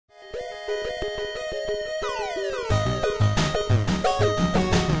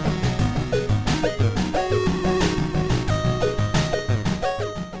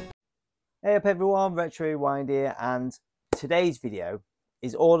Hey up everyone, RetroRewind here, and today's video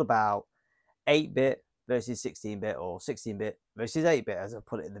is all about 8-bit versus 16-bit, or 16-bit versus 8-bit as I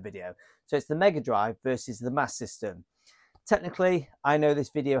put it in the video. So it's the Mega Drive versus the Master System. Technically, I know this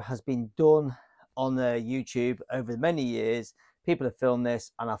video has been done on YouTube over many years. People have filmed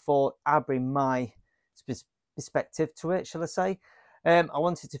this, and I thought I'd bring my perspective to it, shall I say. I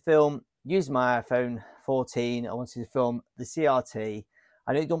wanted to film using my iPhone 14. I wanted to film the CRT.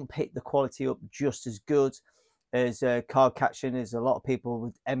 I know it don't pick the quality up just as good as card catching, as a lot of people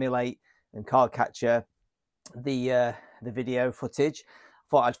would emulate and card capture the video footage. I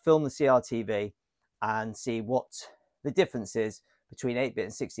thought I'd film the CRTV and see what the difference is between 8-bit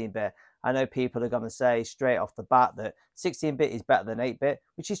and 16-bit. I know people are going to say straight off the bat that 16-bit is better than 8-bit,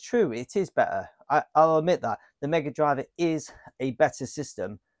 which is true. It is better. I'll admit that. The Mega Drive is a better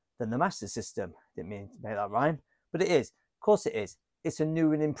system than the Master System. Didn't mean to make that rhyme, but it is. Of course it is. It's a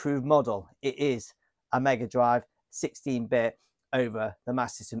new and improved model. It is a Mega Drive 16-bit over the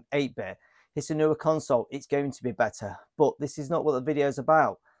Master System 8-bit. It's a newer console. It's going to be better. But this is not what the video is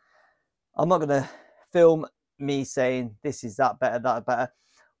about. I'm not going to film me saying this is that better, that better.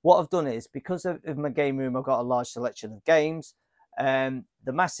 What I've done is, because of my game room, I've got a large selection of games. The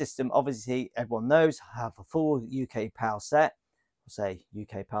Master System, obviously, everyone knows, I have a full UK PAL set. I'll say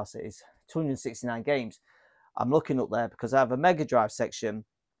UK PAL set is 269 games. I'm looking up there because I have a Mega Drive section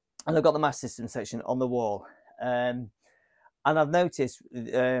and I've got the Master System section on the wall. And I've noticed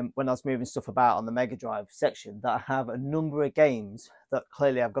when I was moving stuff about on the Mega Drive section that I have a number of games that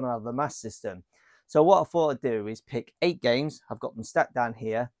clearly I've got to have the Master System. So what I thought I'd do is pick 8 games. I've got them stacked down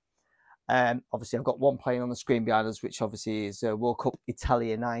here. Obviously, I've got one playing on the screen behind us, which obviously is World Cup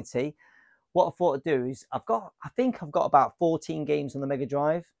Italia 90. What I thought I'd do is I think I've got about 14 games on the Mega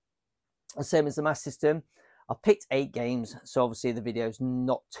Drive, the same as the Master System. I've picked 8 games, so obviously the video's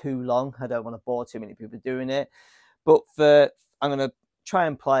not too long. I don't want to bore too many people doing it. But I'm going to try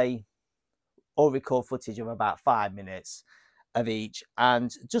and play or record footage of about 5 minutes of each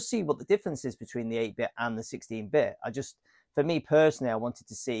and just see what the difference is between the 8-bit and the 16-bit. For me personally, I wanted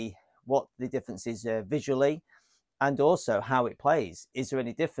to see what the difference is visually and also how it plays. Is there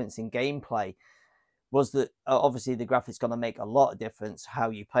any difference in gameplay? Was that obviously the graphics going to make a lot of difference how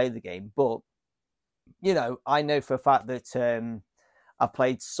you play the game, but you know, I know for a fact that I've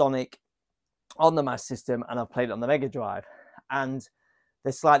played Sonic on the Master System and I've played it on the Mega Drive, and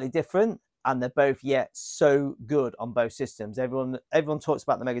they're slightly different, and they're both yet so good on both systems. Everyone talks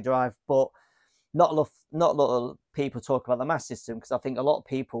about the Mega Drive, but not a lot of people talk about the Master System, because I think a lot of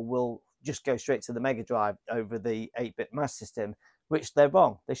people will just go straight to the Mega Drive over the 8-bit Master System, which they're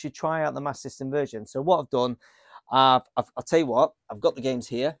wrong. They should try out the Master System version. So what I've done, I'll tell you what, I've got the games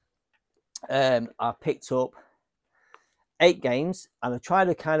here. I've picked up 8 games and I try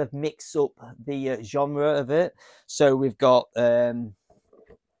to kind of mix up the genre of it. So we've got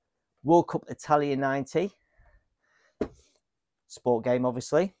World Cup Italia 90, sport game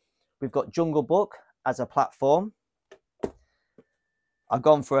obviously. We've got Jungle Book as a platform. I've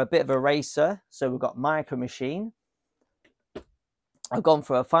gone for a bit of a racer, so we've got Micro Machine. I've gone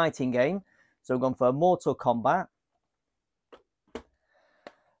for a fighting game, so I've gone for a Mortal Kombat.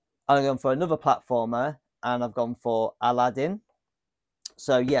 I've gone for another platformer, and I've gone for Aladdin.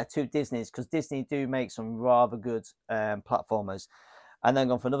 So yeah, 2 Disneys, because Disney do make some rather good platformers. And then I've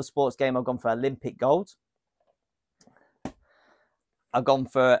gone for another sports game. I've gone for Olympic Gold. I've gone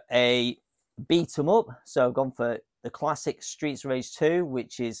for a beat 'em up. So I've gone for the classic Streets of Rage 2,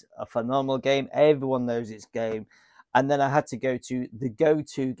 which is a phenomenal game. Everyone knows its game. And then I had to go to the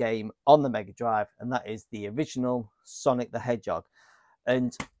go-to game on the Mega Drive, and that is the original Sonic the Hedgehog.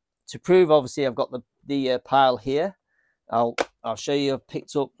 And to prove, obviously, I've got the pile here. I'll show you. I've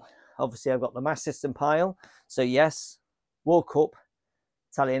picked up, obviously, I've got the Master System pile. So yes, World Cup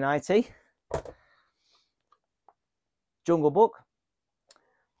Italia 90, Jungle Book.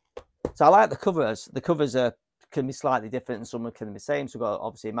 So I like the covers. The covers can be slightly different, and some can be the same. So we've got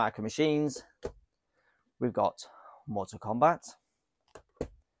obviously Micro Machines. We've got Mortal Kombat,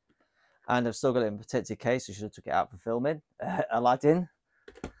 and I've still got it in protected case. I should have took it out for filming. Aladdin.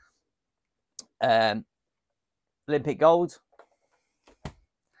 Olympic Gold,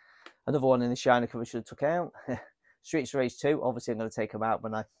 another one in the shiny cover should have took out. Streets of Rage 2, obviously I'm going to take them out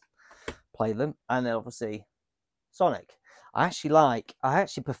when I play them. And then obviously Sonic. I actually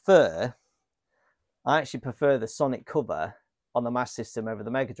prefer the Sonic cover on the Master System over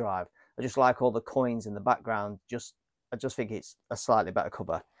the Mega Drive. I just like all the coins in the background. I just think it's a slightly better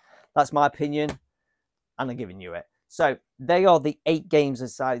cover. That's my opinion, and I'm giving you it. So they are the 8 games I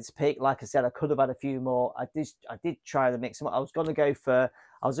decided to pick. Like I said, I could have had a few more. I did try to mix them up. I was going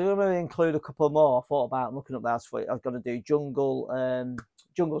to include a couple more. I thought about looking up that. I was going to do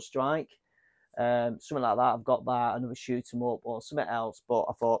Jungle Strike, something like that. I've got that, another shoot 'em up or something else. But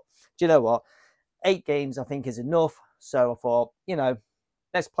I thought, do you know what? 8 games I think is enough. So I thought,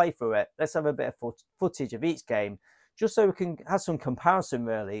 let's play through it. Let's have a bit of footage of each game, just so we can have some comparison.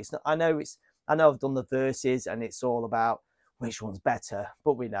 Really, I know I've done the verses, and it's all about which one's better.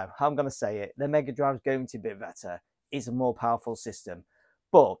 But we know, I'm going to say it, the Mega Drive is going to be better. It's a more powerful system.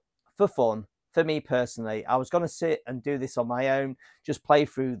 But for fun, for me personally, I was going to sit and do this on my own, just play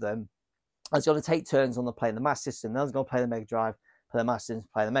through them. I was going to take turns on playing the Master System. Then I was going to play the Mega Drive, play the Master System,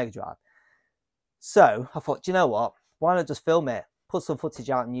 play the Mega Drive. So I thought, do you know what? Why not just film it? Put some footage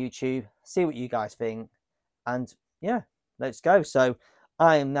out on YouTube, see what you guys think, and yeah, let's go. So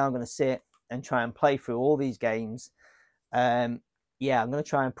I am now going to sit and try and play through all these games. Yeah, I'm going to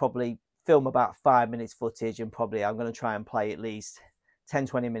try and probably film about 5 minutes footage, and probably I'm going to try and play at least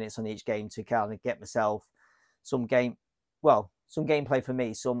 10-20 minutes on each game to kind of get myself some gameplay for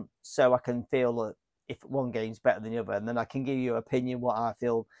me, so I can feel if one game's better than the other, and then I can give you an opinion what I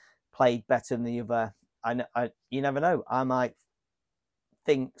feel played better than the other. You never know, I might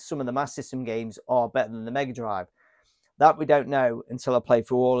think some of the Master System games are better than the Mega Drive. That we don't know until I play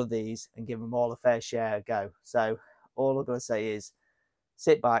through all of these and give them all a fair share a go. So all I'm going to say is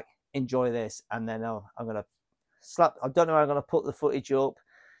sit back, enjoy this, and then I'm going to I don't know how I'm going to put the footage up.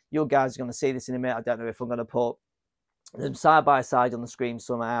 You guys are going to see this in a minute. I don't know if I'm going to put them side by side on the screen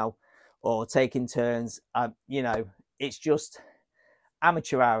somehow, or taking turns. It's just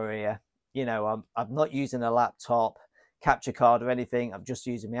amateur hour here. I'm not using a laptop capture card or anything. I'm just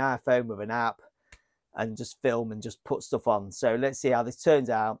using my iPhone with an app and just film and just put stuff on. So let's see how this turns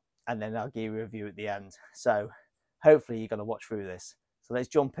out, and then I'll give you a review at the end. So hopefully you're going to watch through this. So let's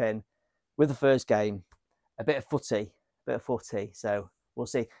jump in with the first game. A bit of footy. So we'll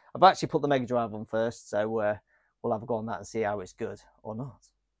see. I've actually put the Mega Drive on first, so we'll have a go on that and see how it's good or not.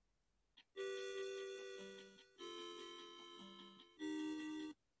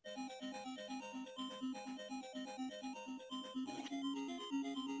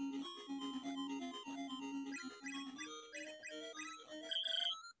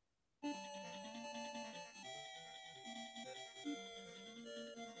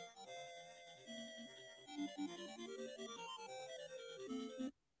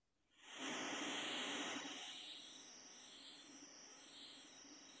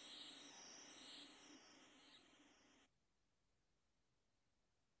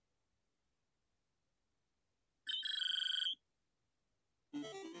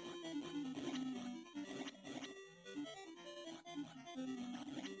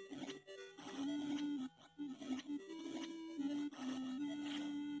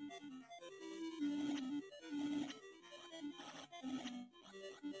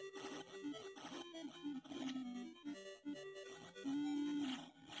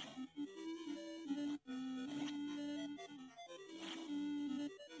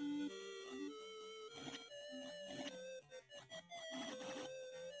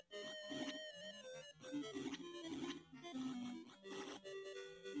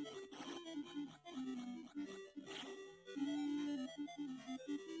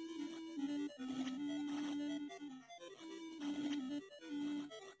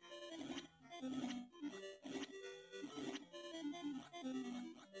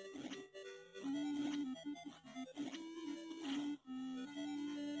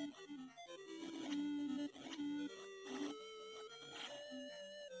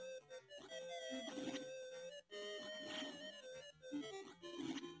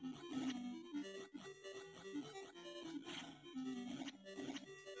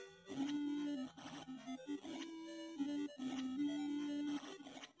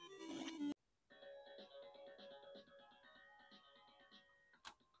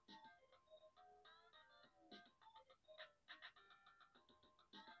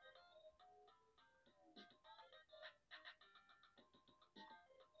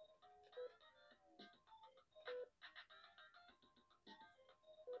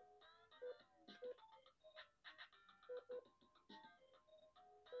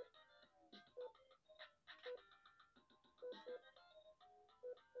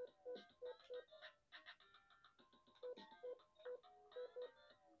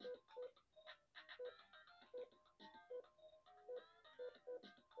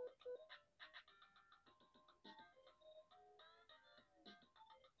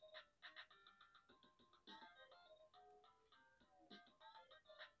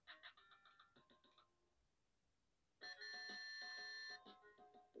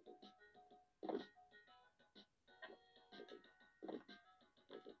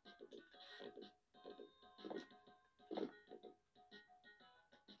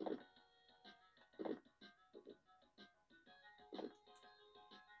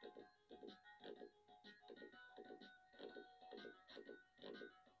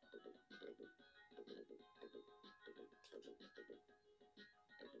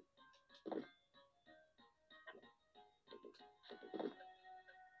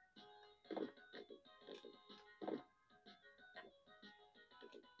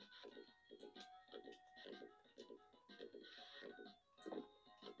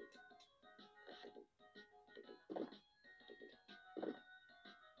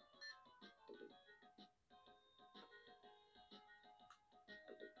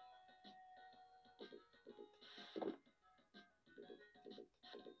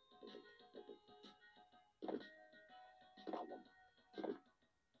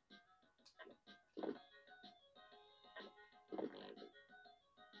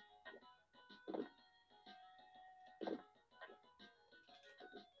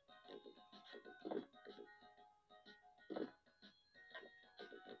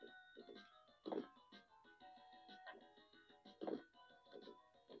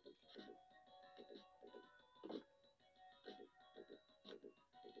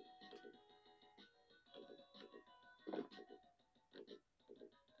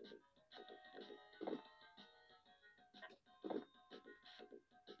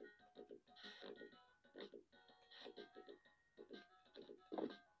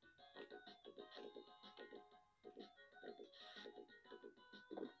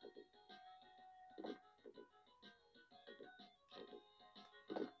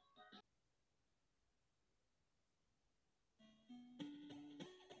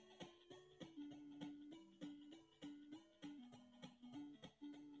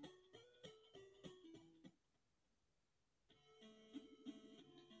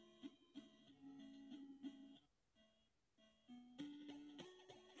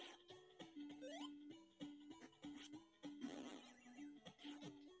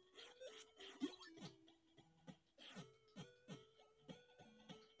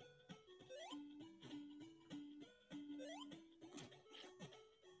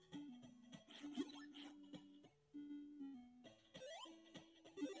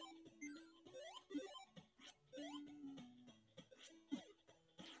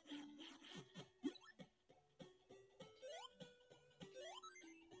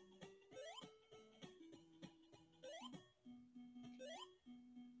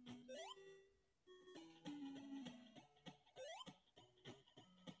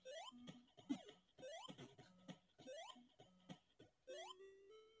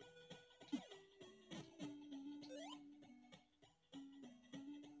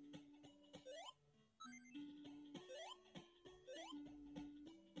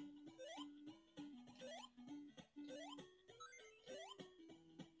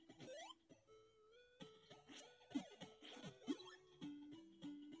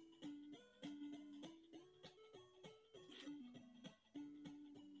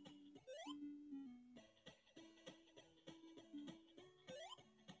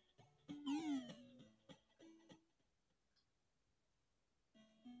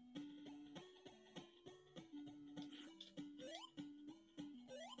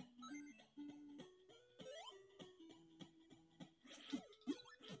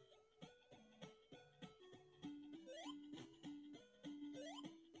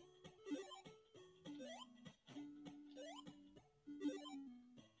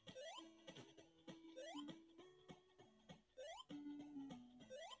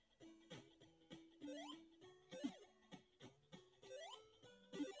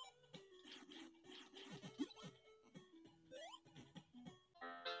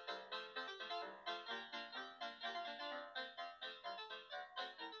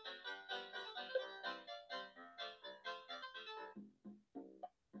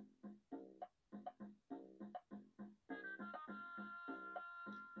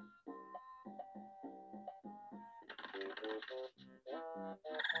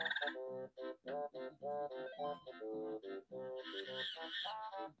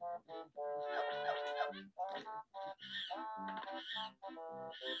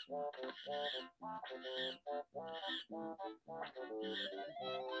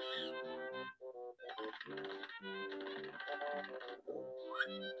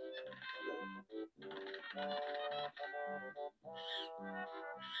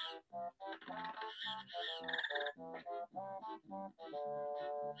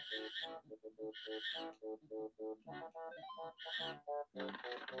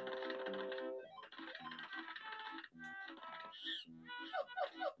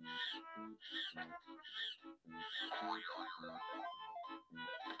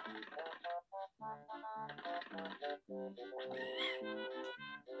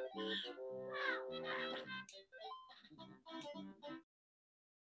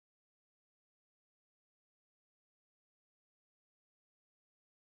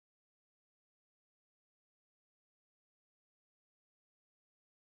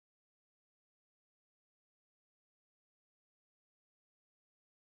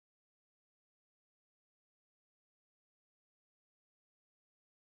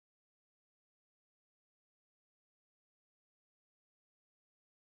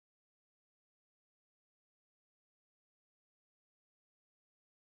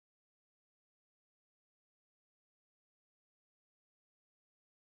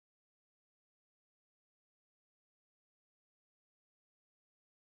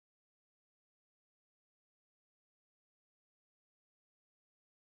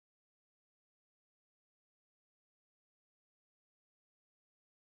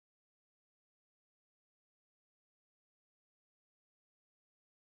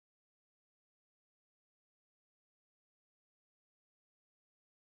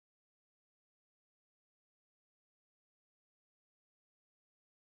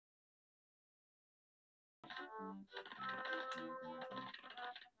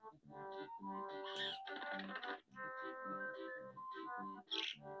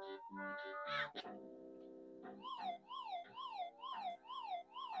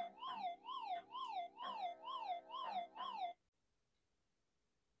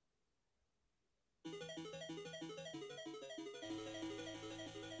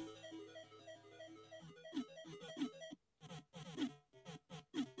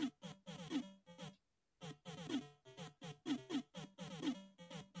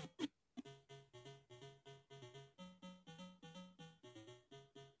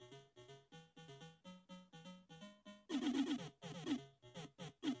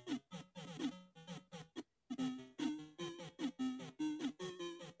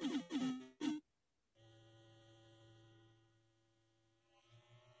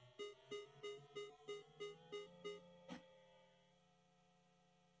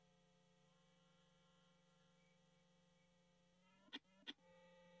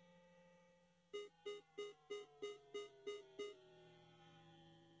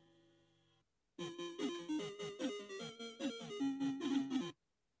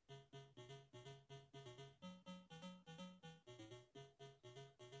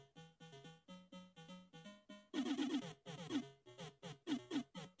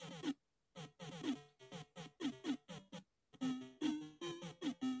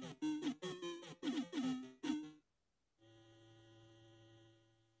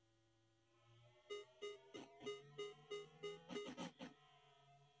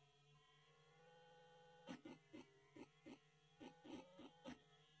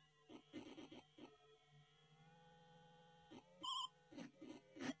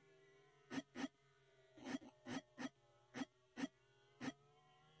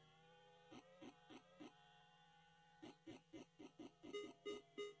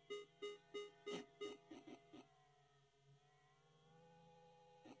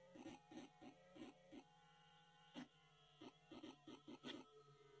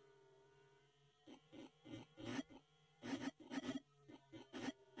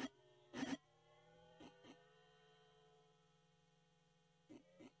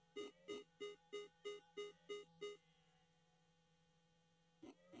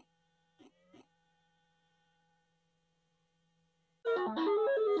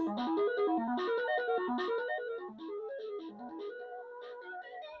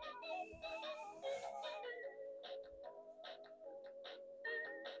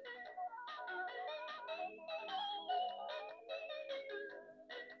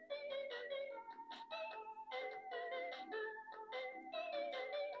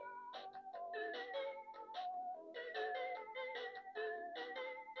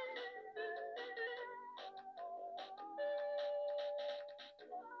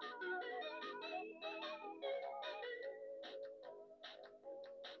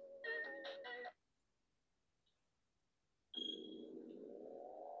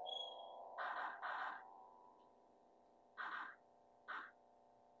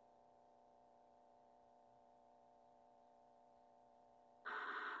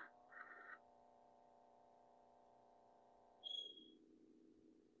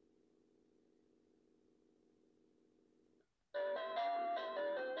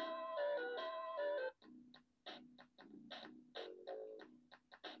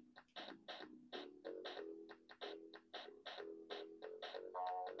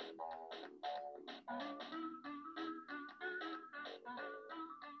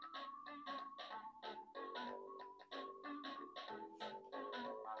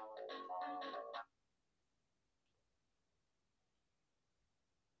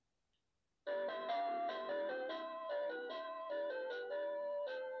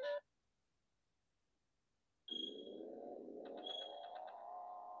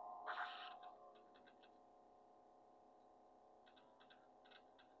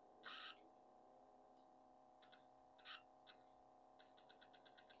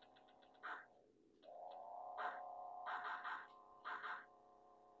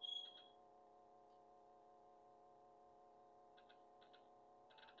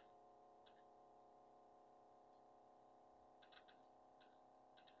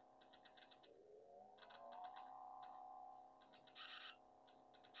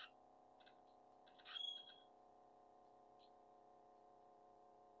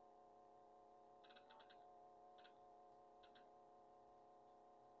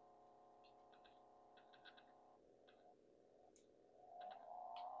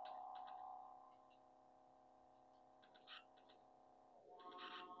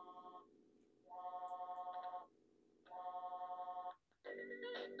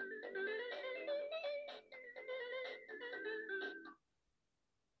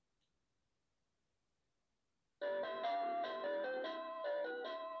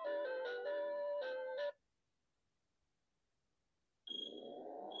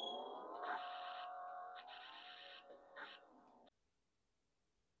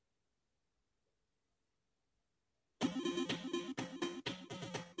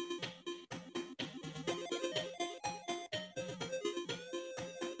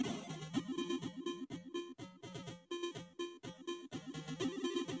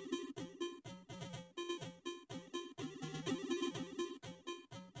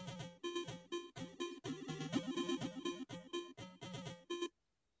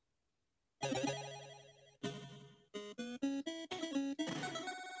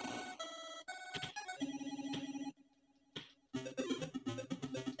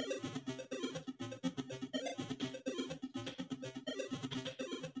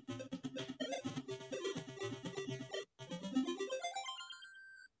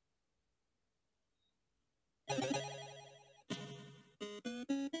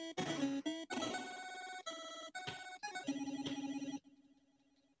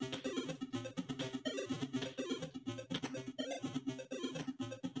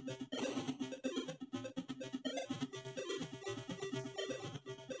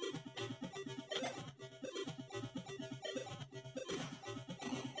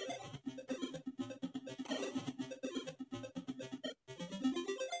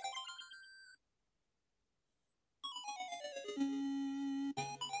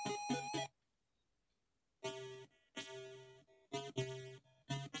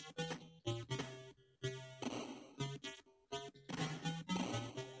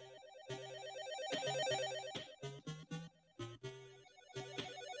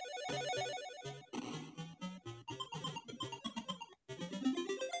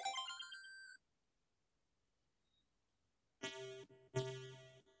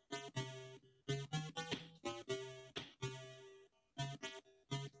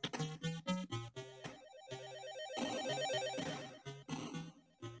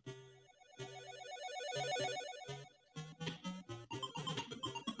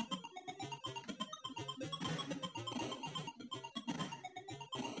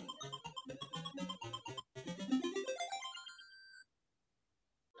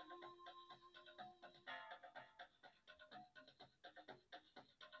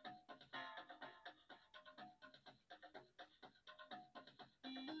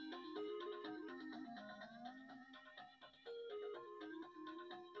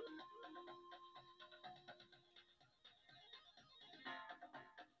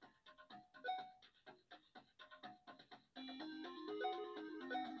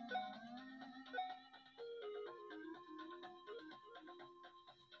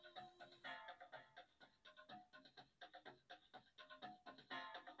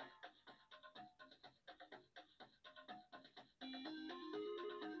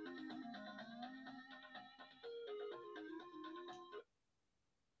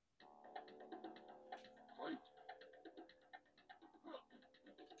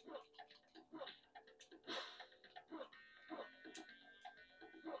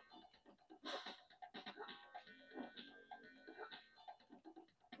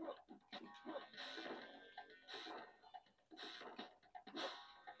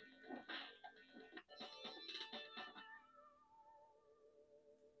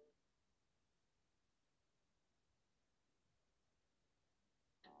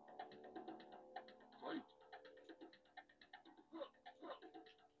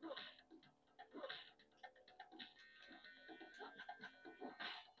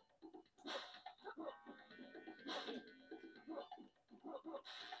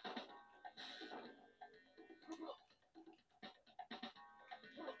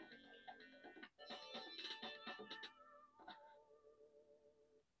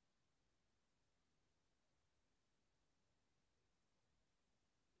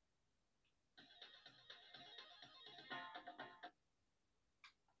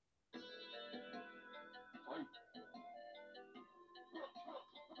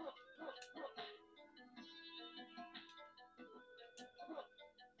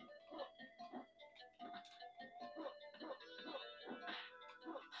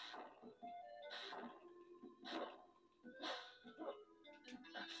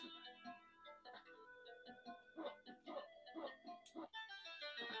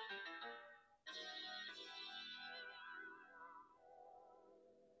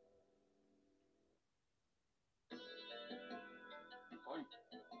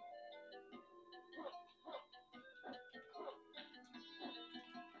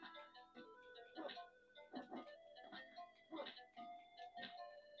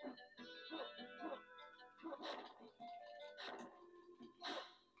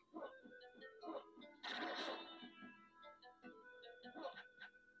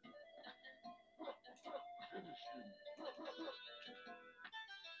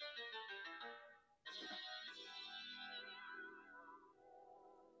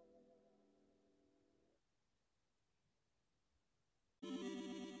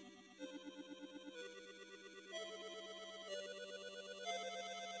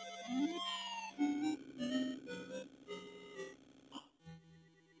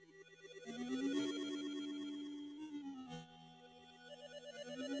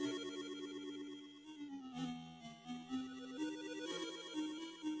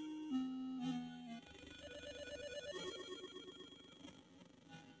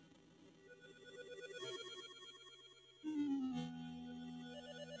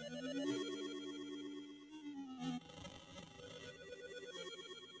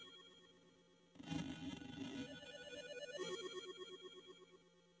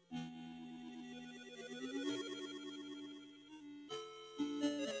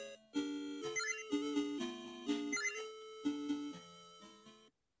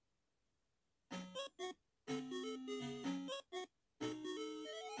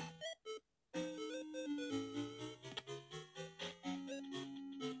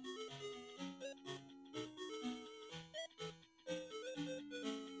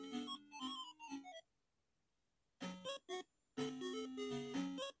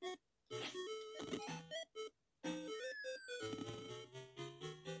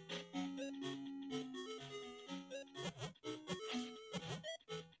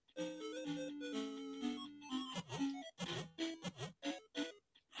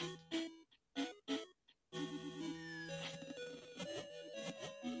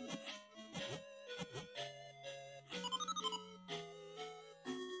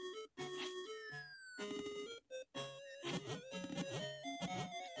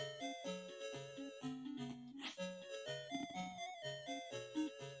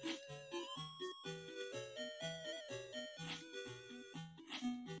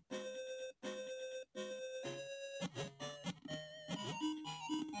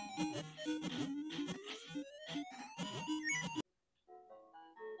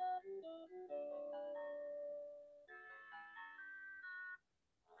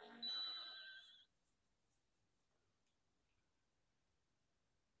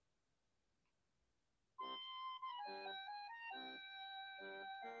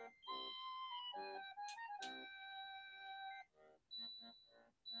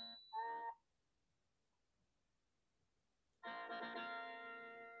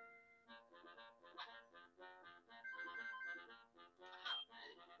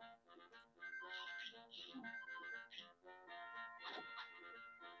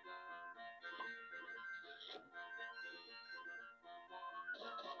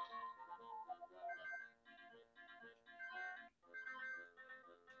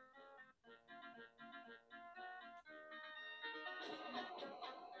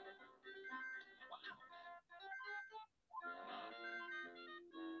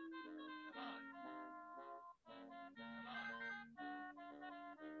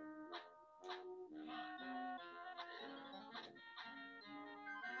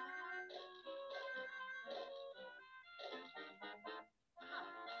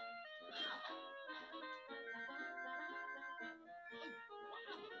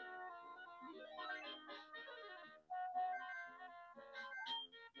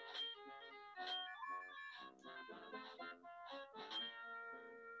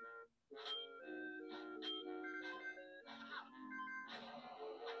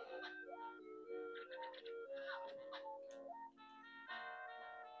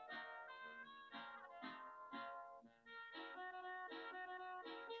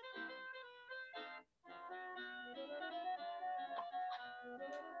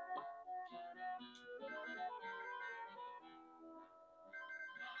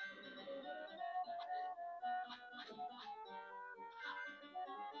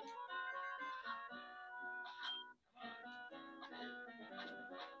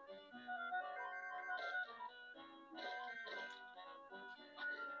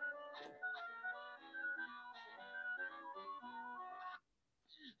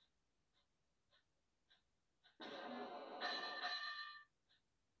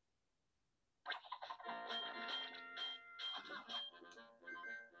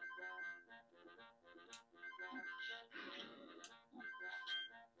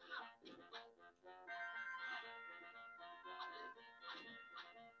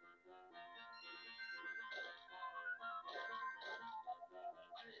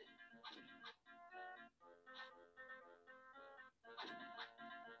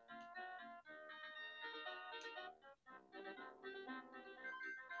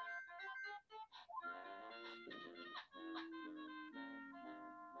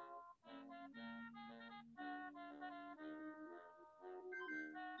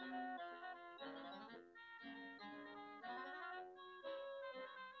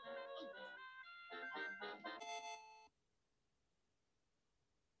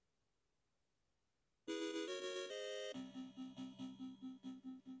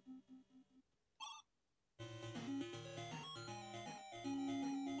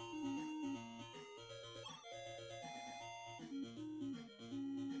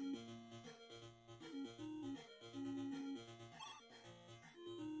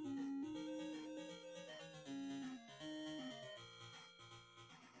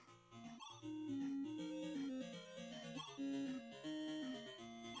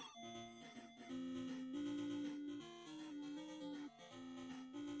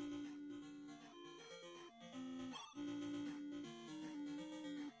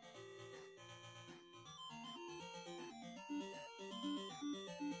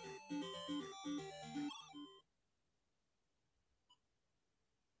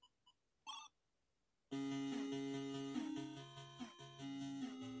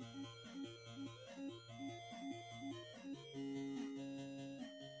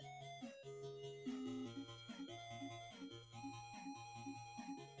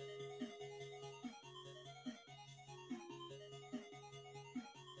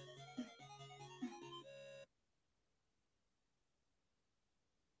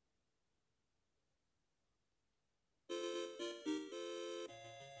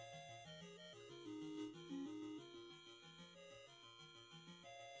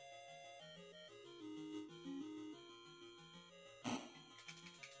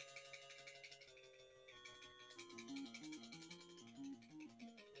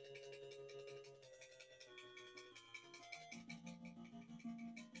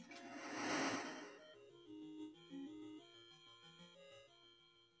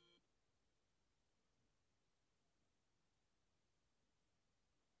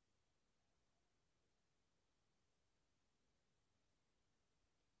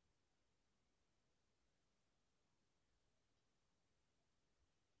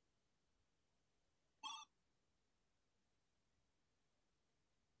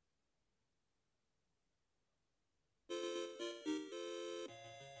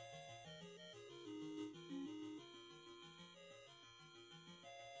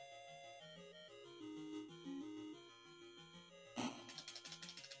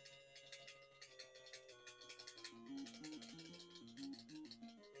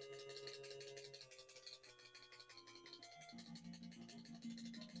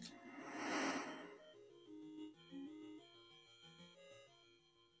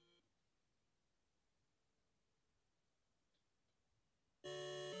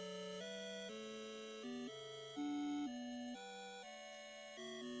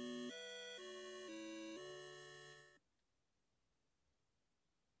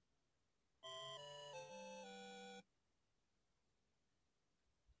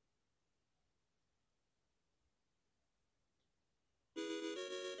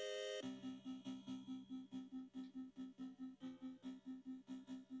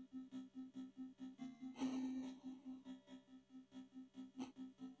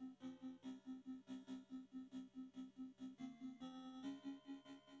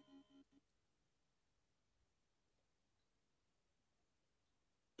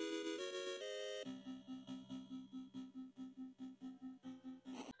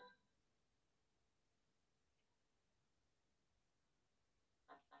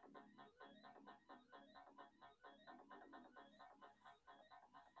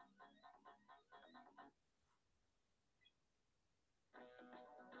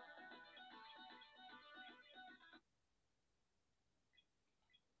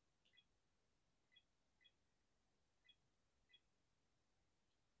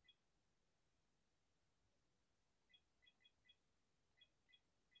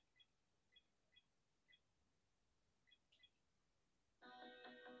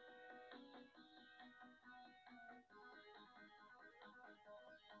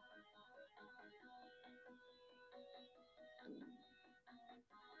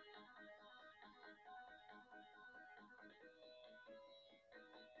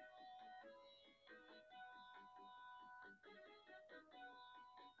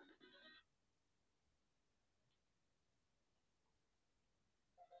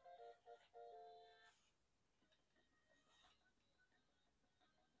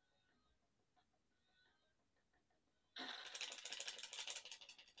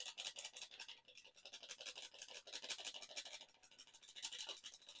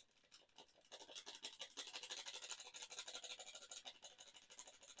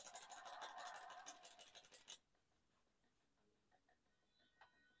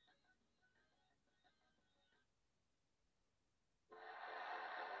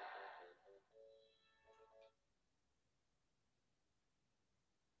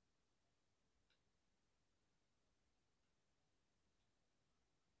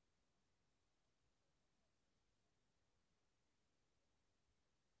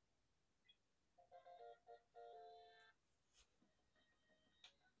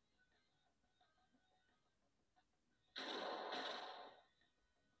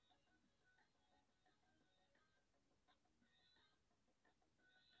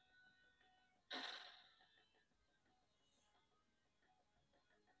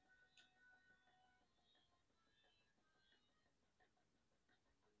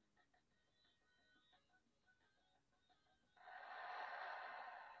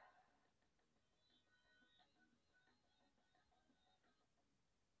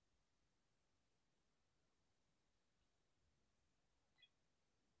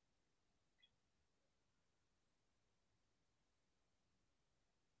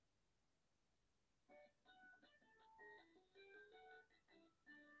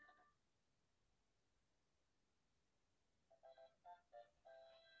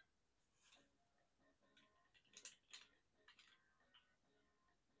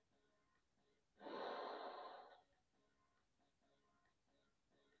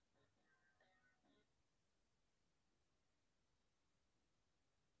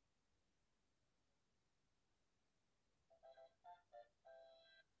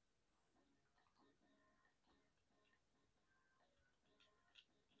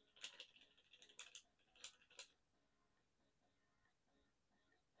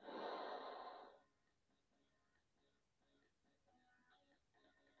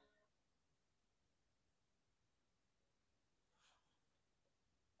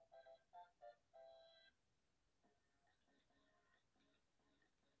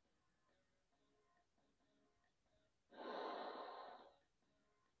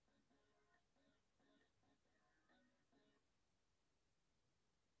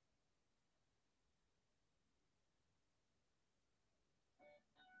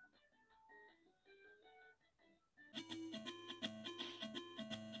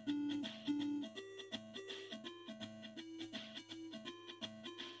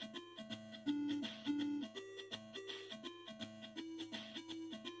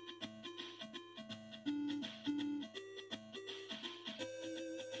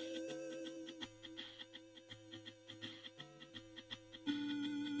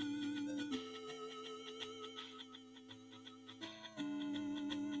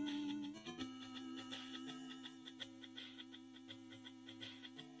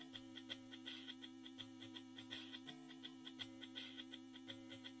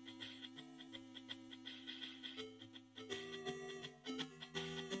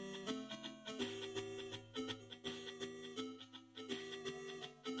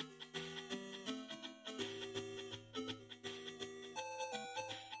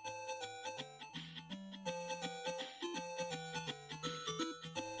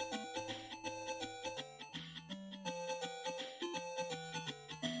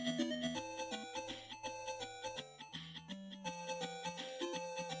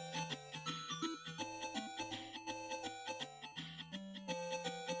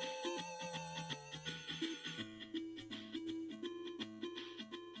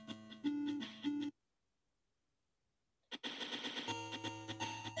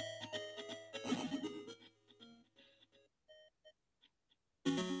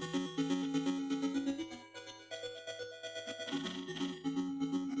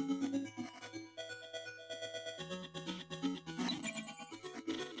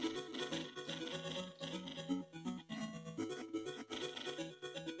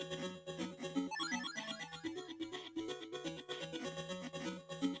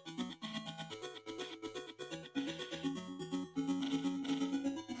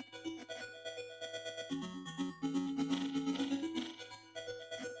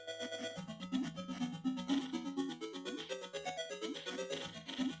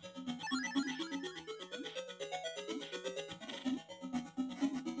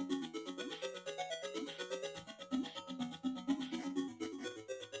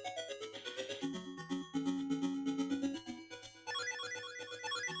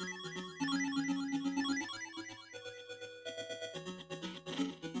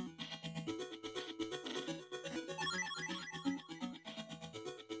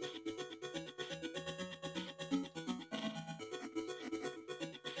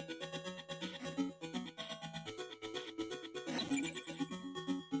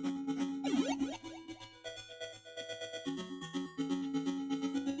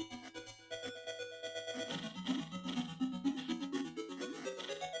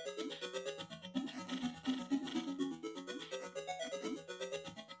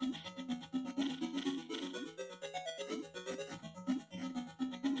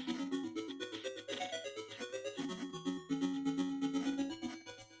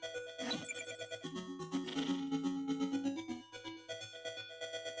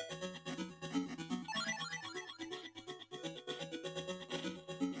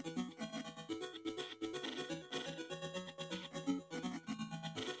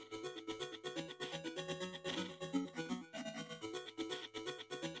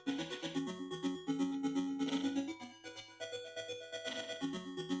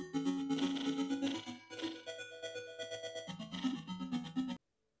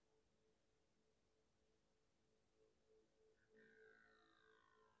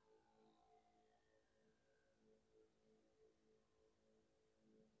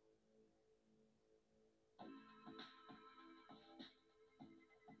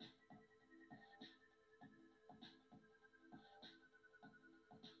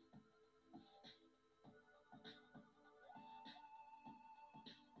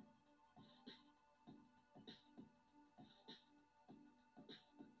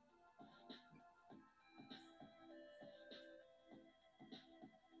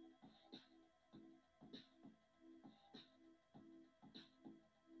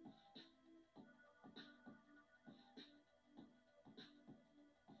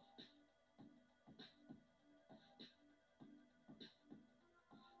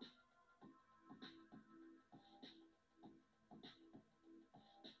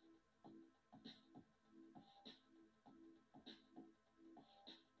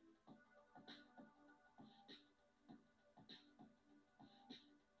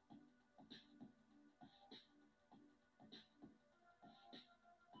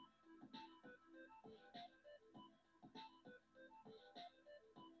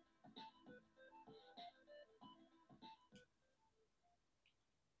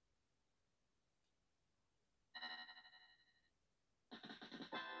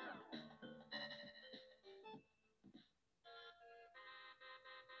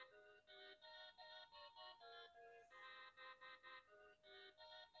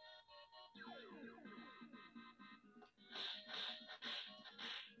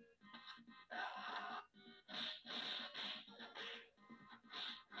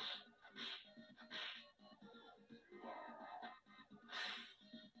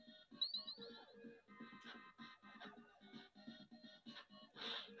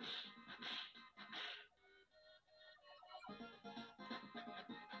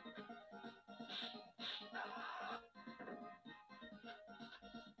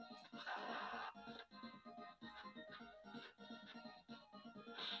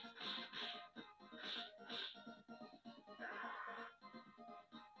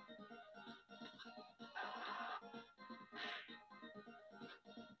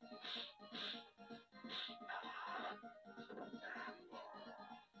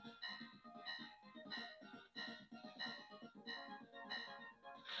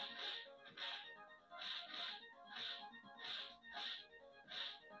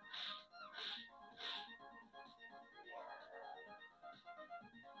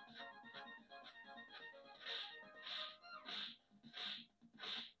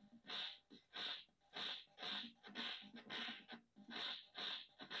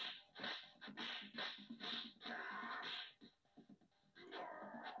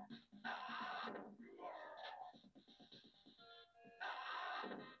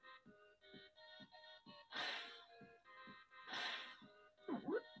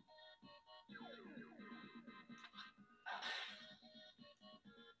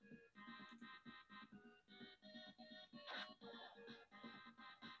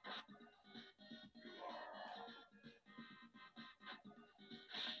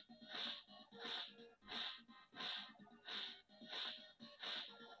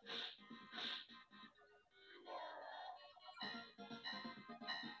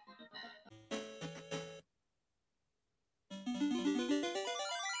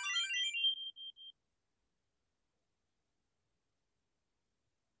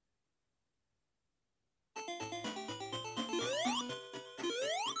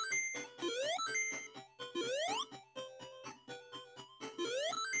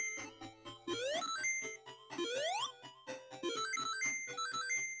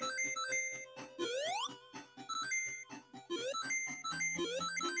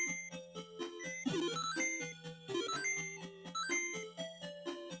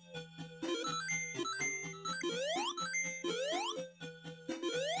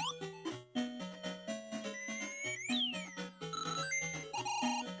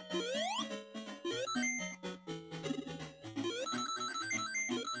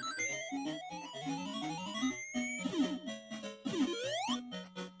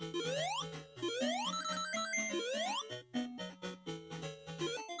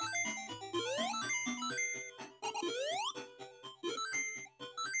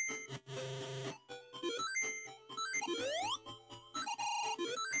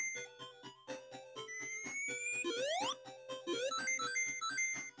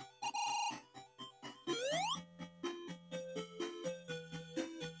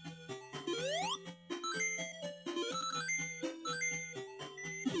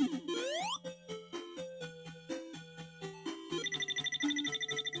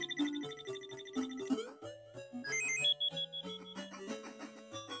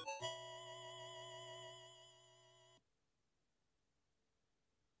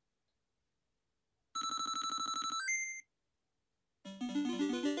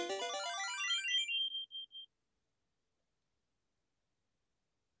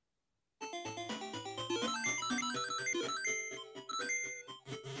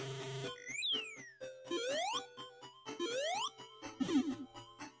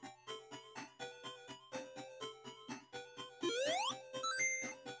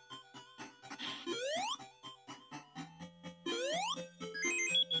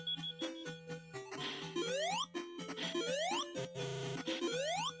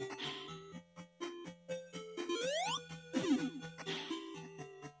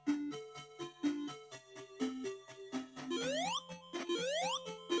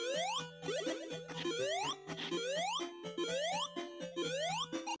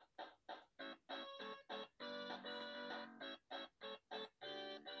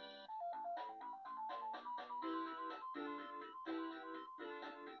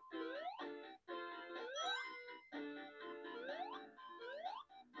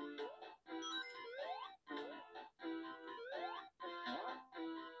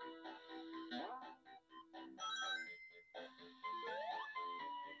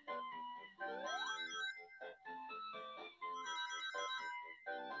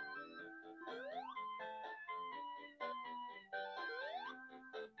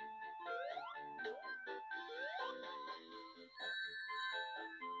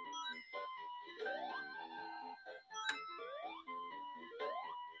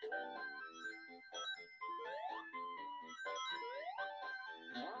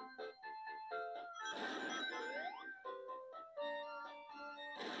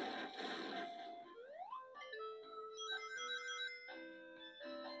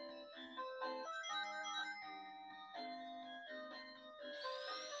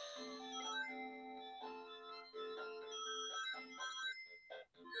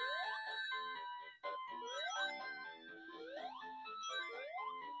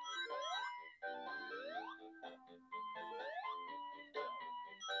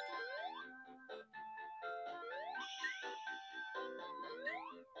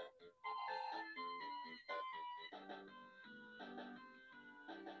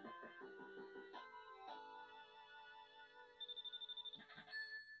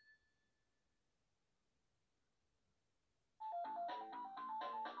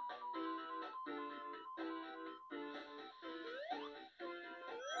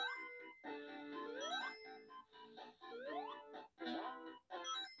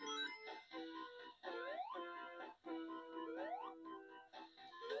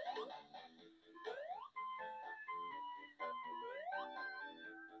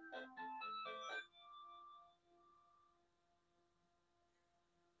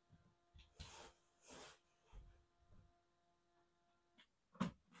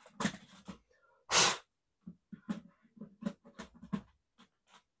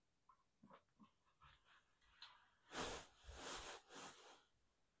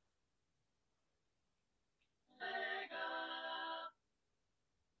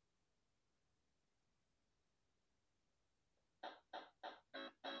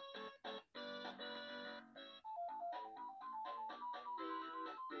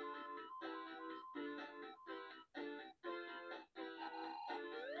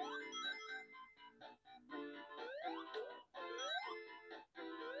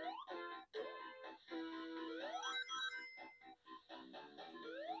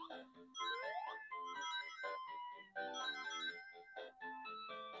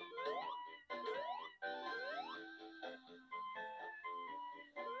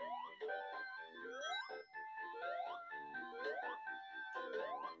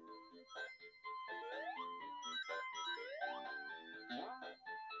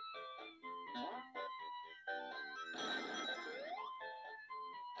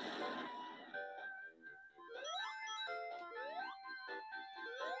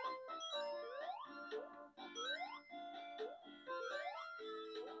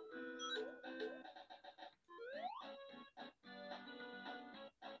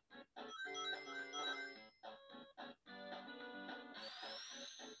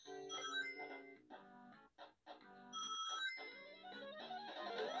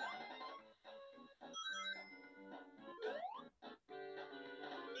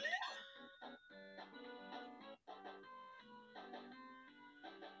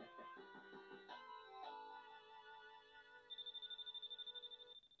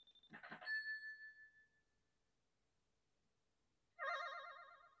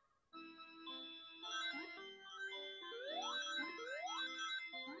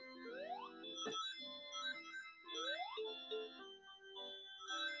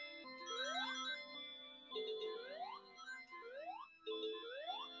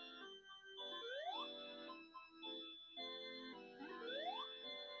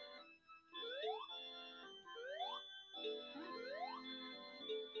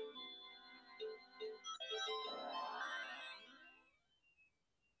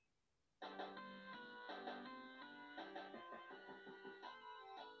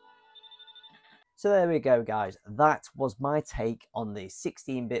 So there we go, guys. That was my take on the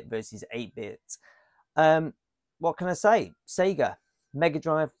 16-bit versus 8-bit. What can I say? Sega, Mega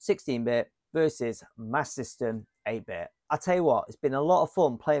Drive, 16-bit versus Master System, 8-bit. I tell you what, it's been a lot of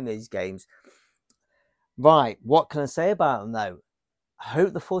fun playing these games. Right, what can I say about them though? I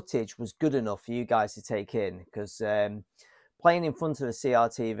hope the footage was good enough for you guys to take in, because playing in front of the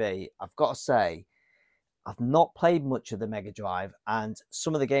CRTV, I've got to say, I've not played much of the Mega Drive, and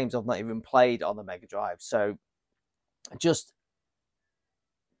some of the games I've not even played on the Mega Drive. So just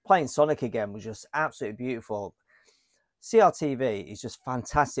playing Sonic again was just absolutely beautiful. CRTV is just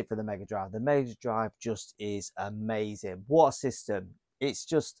fantastic for the Mega Drive. The Mega Drive just is amazing. What a system. It's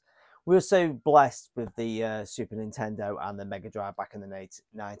just, we were so blessed with the Super Nintendo and the Mega Drive back in the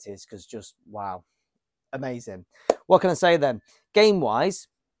 90s, because just, wow, amazing. What can I say then? Game-wise,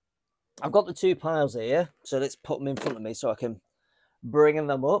 I've got the two piles here, so let's put them in front of me so I can bring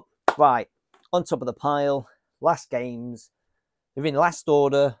them up. Right, on top of the pile, last games. They're in last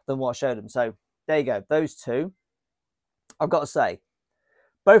order than what I showed them. So there you go, those two. I've got to say,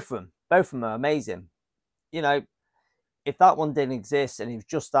 both of them are amazing. You know, if that one didn't exist and it was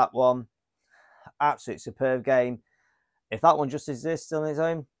just that one, absolute superb game. If that one just exists on its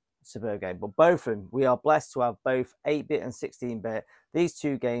own, superb game. But both of them, we are blessed to have both 8-bit and 16-bit. These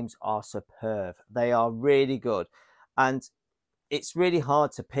two games are superb. They are really good. And it's really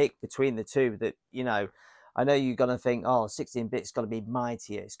hard to pick between the two. That, you know, I know you're going to think, oh, 16-bit's got to be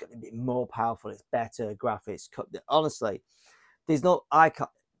mightier. It's got to be more powerful. It's better graphics. Honestly, there's no, I can't,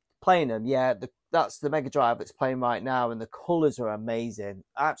 playing them, yeah, that's the Mega Drive that's playing right now, and the colours are amazing.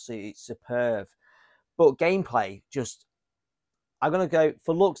 Absolutely superb. But gameplay, just, I'm going to go,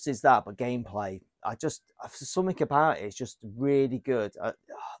 for looks is that, but gameplay, something about it is just really good.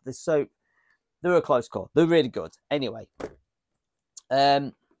 They're a close call. They're really good. Anyway,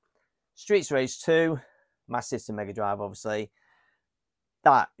 Streets Rage 2, Master System Mega Drive, obviously.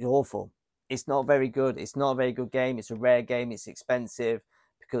 That is awful. It's not very good. It's not a very good game. It's a rare game. It's expensive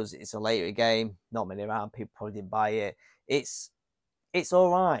because it's a later game. Not many around. People probably didn't buy it. It's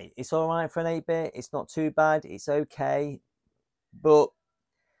all right. It's all right for an 8-bit. It's not too bad. It's okay. But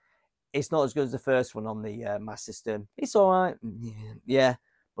it's not as good as the first one on the Master System. It's all right. Yeah.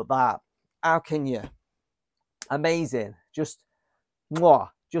 But that, how can you? Amazing. Just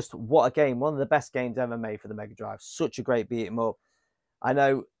what a game. One of the best games ever made for the Mega Drive. Such a great beat 'em up. I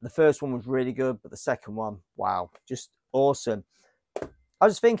know the first one was really good, but the second one, wow, just awesome. I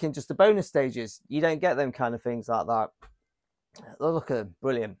was thinking, just the bonus stages, you don't get them kind of things like that. Look at them,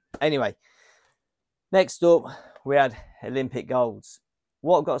 brilliant. Anyway, next up, we had Olympic Golds.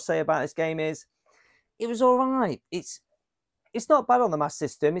 What I've got to say about this game is, it was all right. It's not bad on the Master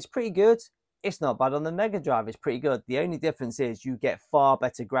System. It's pretty good. It's not bad on the Mega Drive. It's pretty good. The only difference is you get far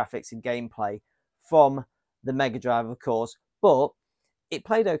better graphics and gameplay from the Mega Drive, of course, but it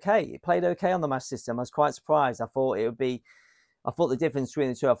played okay. It played okay on the Master System. I was quite surprised. I thought the difference between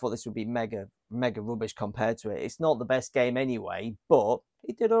the two, I thought this would be mega rubbish compared to it. It's not the best game anyway, but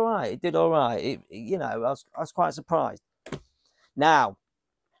it did all right. It did all right. You know, I was quite surprised. Now,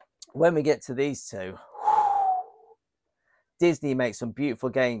 when we get to these two, Disney makes some beautiful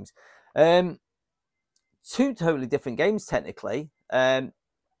games. Two totally different games, technically. You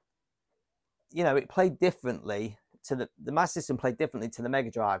know, it played differently to the Master System, played differently to the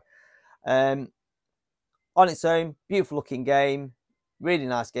Mega Drive. On its own, beautiful looking game, really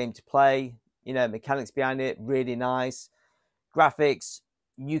nice game to play. You know, mechanics behind it, really nice. Graphics,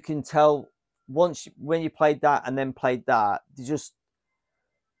 you can tell when you played that and then played that, just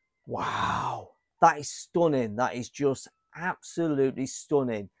wow, that is stunning. That is just absolutely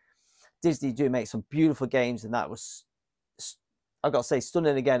stunning. Disney do make some beautiful games, and that was, I've got to say,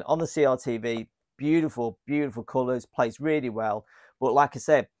 stunning again on the CRTV. Beautiful, beautiful colors, plays really well. But like I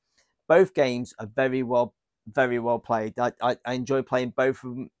said, both games are very well played. I enjoy playing both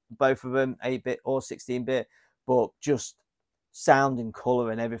of them, 8-bit or 16-bit, but just sound and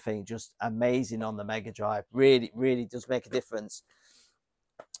color and everything just amazing on the Mega Drive. Really does make a difference.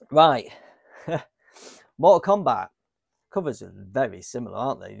 Right. Mortal Kombat covers are very similar,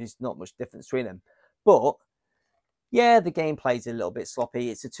 aren't they? There's not much difference between them. But yeah, the gameplay's a little bit sloppy.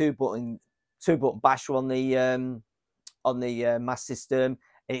 It's a two-button basher on the Master System.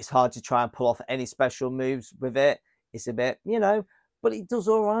 It's hard to try and pull off any special moves with it. It's a bit, you know, but it does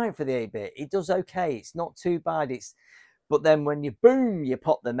all right for the 8-bit. It does okay. It's not too bad. But then when you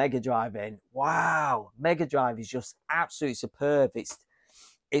pop the Mega Drive in, wow, Mega Drive is just absolutely superb.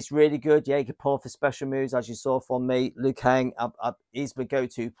 It's really good. Yeah, you can pull off the special moves, as you saw from me. Liu Kang, he's my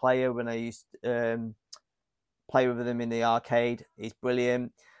go-to player when I used to play with him in the arcade. He's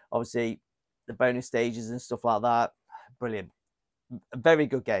brilliant. Obviously, the bonus stages and stuff like that, brilliant. A very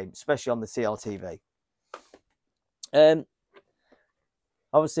good game, especially on the CRTV.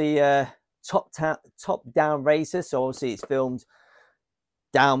 Obviously, top-down racer. So obviously, it's filmed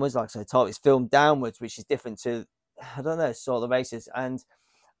downwards. Like I said, it's filmed downwards, which is different to, I don't know, sort of the races. And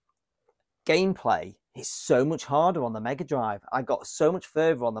gameplay is so much harder on the Mega Drive. I got so much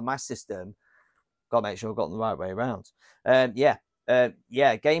further on the Master System. Got to make sure I've got the right way around. Yeah,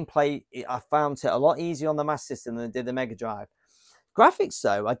 gameplay, I found it a lot easier on the Master System than I did the Mega Drive. Graphics,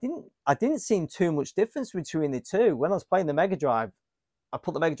 though, I didn't see too much difference between the two. When I was playing the Mega Drive, I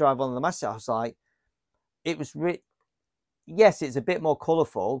put the Mega Drive on the Master. I was like, it was yes, it's a bit more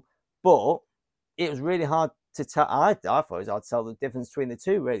colourful, but it was really hard to tell. I thought it was hard to tell the difference between the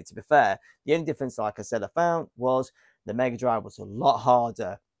two, really, to be fair. The only difference, like I said, I found was the Mega Drive was a lot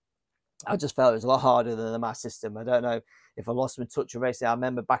harder. I just felt it was a lot harder than the Master System. I don't know if I lost my touch of racing. I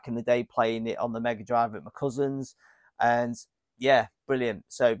remember back in the day playing it on the Mega Drive at my cousin's, and yeah, brilliant.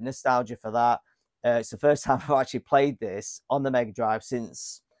 So nostalgia for that. It's the first time I've actually played this on the Mega Drive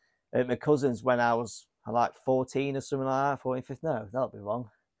since my cousin's when I was like 14 or something like that. 14, 15, no, that'll be wrong.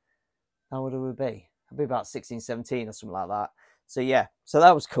 How old would it be? I'd be about 16, 17 or something like that. So yeah, so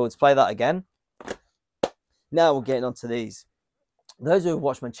that was cool to play that again. Now we're getting on to these. Those who have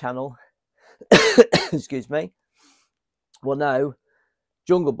watched my channel, excuse me, will know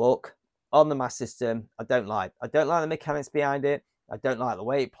Jungle Book on the Master System, I don't like. I don't like the mechanics behind it. I don't like the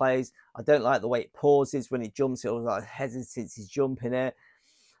way it plays. I don't like the way it pauses when it jumps. It was like hesitancy jumping it.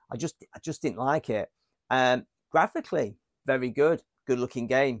 I just didn't like it. Graphically, very good looking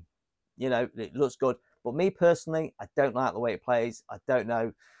game. You know, it looks good. But me personally, I don't like the way it plays. I don't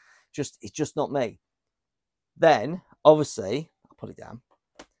know. It's just not me. Then, obviously, I'll put it down.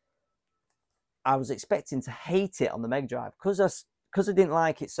 I was expecting to hate it on the Mega Drive because I didn't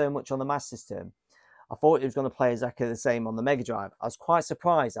like it so much on the Master System. I thought it was going to play exactly the same on the Mega Drive. I was quite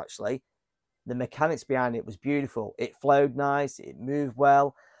surprised, actually. The mechanics behind it was beautiful. It flowed nice. It moved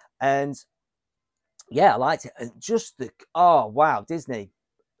well. And yeah, I liked it. And just oh, wow, Disney.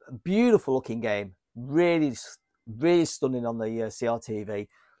 Beautiful looking game. Really stunning on the CRTV.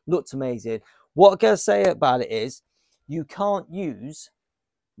 Looked amazing. What I'm going to say about it is you can't use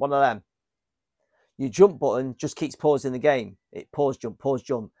one of them. Your jump button just keeps pausing the game. It pause,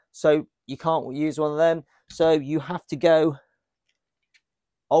 jump. So you can't use one of them. So you have to go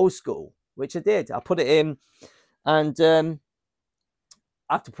old school, which I did. I put it in, and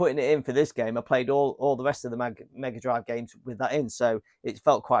after putting it in for this game, I played all the rest of the Mega Drive games with that in. So it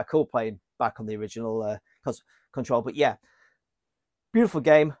felt quite cool playing back on the original control. But yeah, beautiful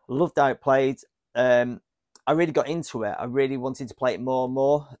game. Loved how it played. I really got into it. I really wanted to play it more and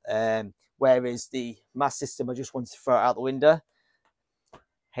more. Whereas the Master System, I just wanted to throw it out the window.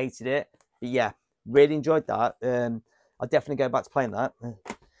 Hated it. But yeah, really enjoyed that. I'll definitely go back to playing that.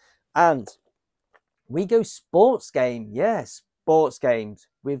 And we go sports game. Yeah, sports games.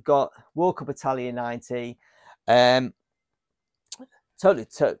 We've got World Cup Italia 90. Totally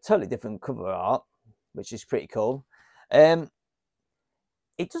different cover art, which is pretty cool. It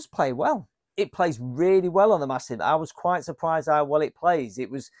does play well. It plays really well on the Master. I was quite surprised how well it plays. It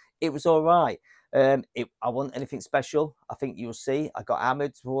was all right. I wasn't anything special. I think you'll see. I got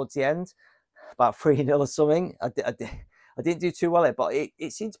hammered towards the end, about 3-0 or something. I didn't do too well, but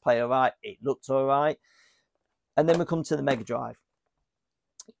it seemed to play all right. It looked all right. And then we come to the Mega Drive.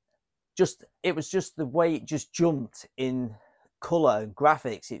 it was just the way it just jumped in color and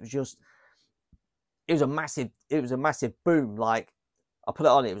graphics. It was a massive boom. Like, I put it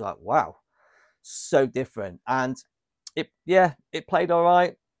on, it was like, wow, so different. And it played all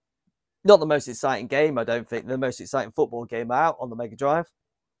right. Not the most exciting game, I don't think, the most exciting football game out on the Mega Drive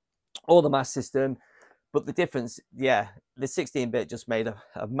or the Master System. But the difference, yeah, the 16-bit just made a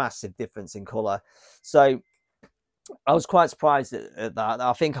massive difference in color. So I was quite surprised at that.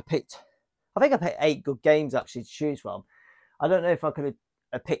 I think I picked 8 good games actually to choose from. I don't know if I could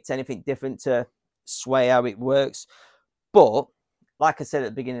have picked anything different to sway how it works, but like I said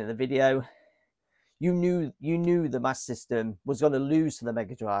at the beginning of the video, you knew the Master System was going to lose to the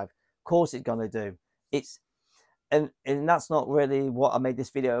Mega Drive. Of course it's going to do. And that's not really what I made this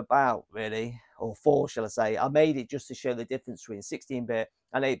video about, really, or for, shall I say. I made it just to show the difference between 16-bit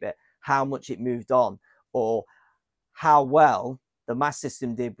and 8-bit, how much it moved on, or how well the Master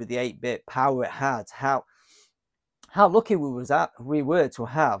System did with the 8-bit power it had, how lucky we were to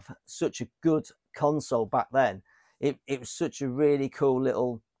have such a good console back then. It was such a really cool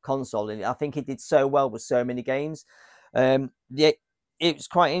little console, and I think it did so well with so many games. It was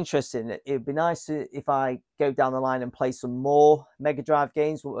quite interesting. It'd be nice if I go down the line and play some more Mega Drive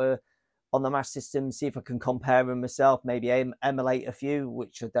games that were on the Master System, see if I can compare them myself, maybe emulate a few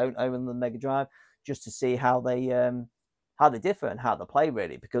which I don't own on the Mega Drive, just to see how they differ and how they play,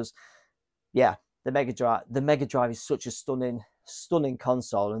 really. Because yeah, the Mega Drive is such a stunning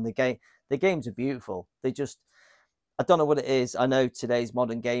console, and the games are beautiful. They just, I don't know what it is. I know today's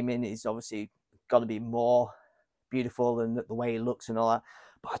modern gaming is obviously going to be more beautiful and the way it looks and all that,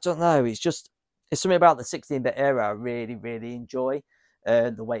 but I don't know, it's something about the 16-bit era I really enjoy.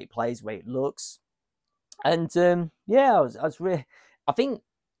 The way it plays, the way it looks, and yeah, I think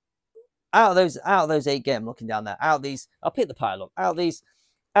out of those 8 games, looking down there, I'll pick the pile up, out of these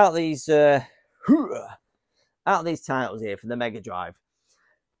titles here for the Mega Drive,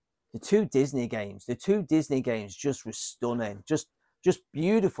 the two Disney games just were stunning, just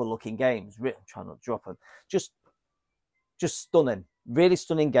beautiful looking games. I'm trying not to drop them. Just stunning, really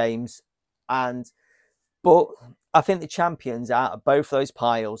stunning games. But I think the champions out of both those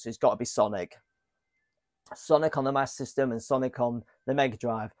piles has got to be Sonic. Sonic on the Master System and Sonic on the Mega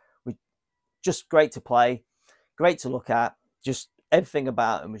Drive were just great to play, great to look at. Just everything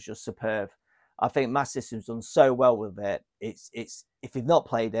about them was just superb. I think Master System's done so well with it. It's if you've not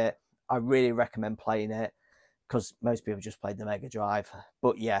played it, I really recommend playing it, because most people just played the Mega Drive.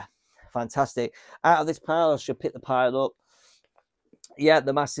 But yeah, fantastic. Out of this pile, I should pick the pile up. Yeah,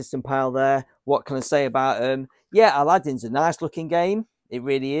 the Master System pile there. What can I say about them? Yeah, Aladdin's a nice looking game. It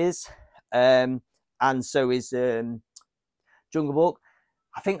really is. And so is Jungle Book.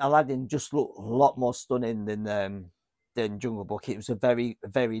 I think Aladdin just looked a lot more stunning than Jungle Book. It was a very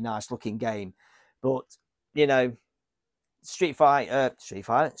nice looking game. But, you know, Streets of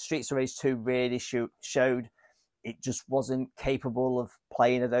Rage 2 really showed it just wasn't capable of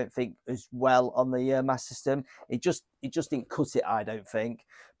playing, I don't think, as well on the Master System. It just didn't cut it, I don't think.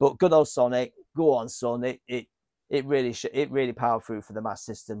 But good old Sonic, go on, son. It really powered through for the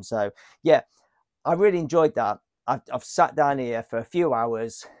Master System. So yeah, I really enjoyed that. I've sat down here for a few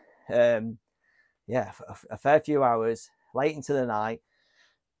hours, yeah, a fair few hours, late into the night,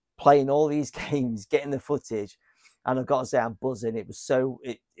 playing all these games, getting the footage. And I've got to say, I'm buzzing. It was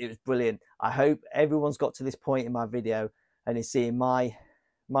it was brilliant. I hope everyone's got to this point in my video and is seeing my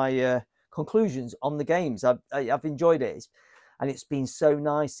conclusions on the games. I've enjoyed it, and it's been so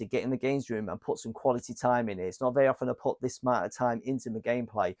nice to get in the games room and put some quality time in it. It's not very often I put this amount of time into my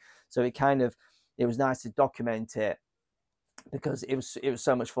gameplay, so it was nice to document it, because it was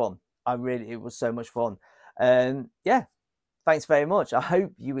so much fun. It was so much fun. Yeah. Thanks very much. I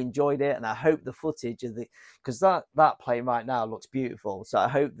hope you enjoyed it, and I hope the footage of because that play right now looks beautiful. So I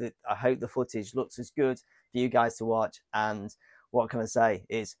hope the footage looks as good for you guys to watch. And what can I say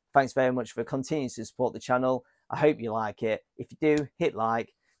is thanks very much for continuing to support the channel. I hope you like it. If you do, hit like.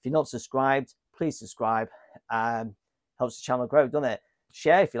 If you're not subscribed, please subscribe. Helps the channel grow, doesn't it?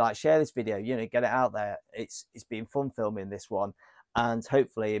 Share if you like. Share this video. You know, get it out there. It's been fun filming this one. And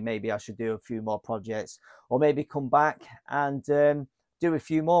hopefully maybe I should do a few more projects, or maybe come back and do a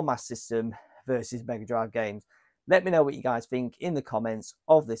few more Master System versus Mega Drive games. Let me know what you guys think in the comments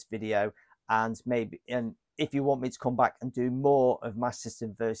of this video, and if you want me to come back and do more of Master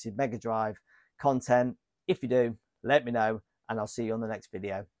System versus Mega Drive content. If you do, let me know, and I'll see you on the next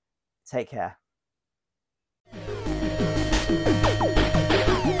video. Take care.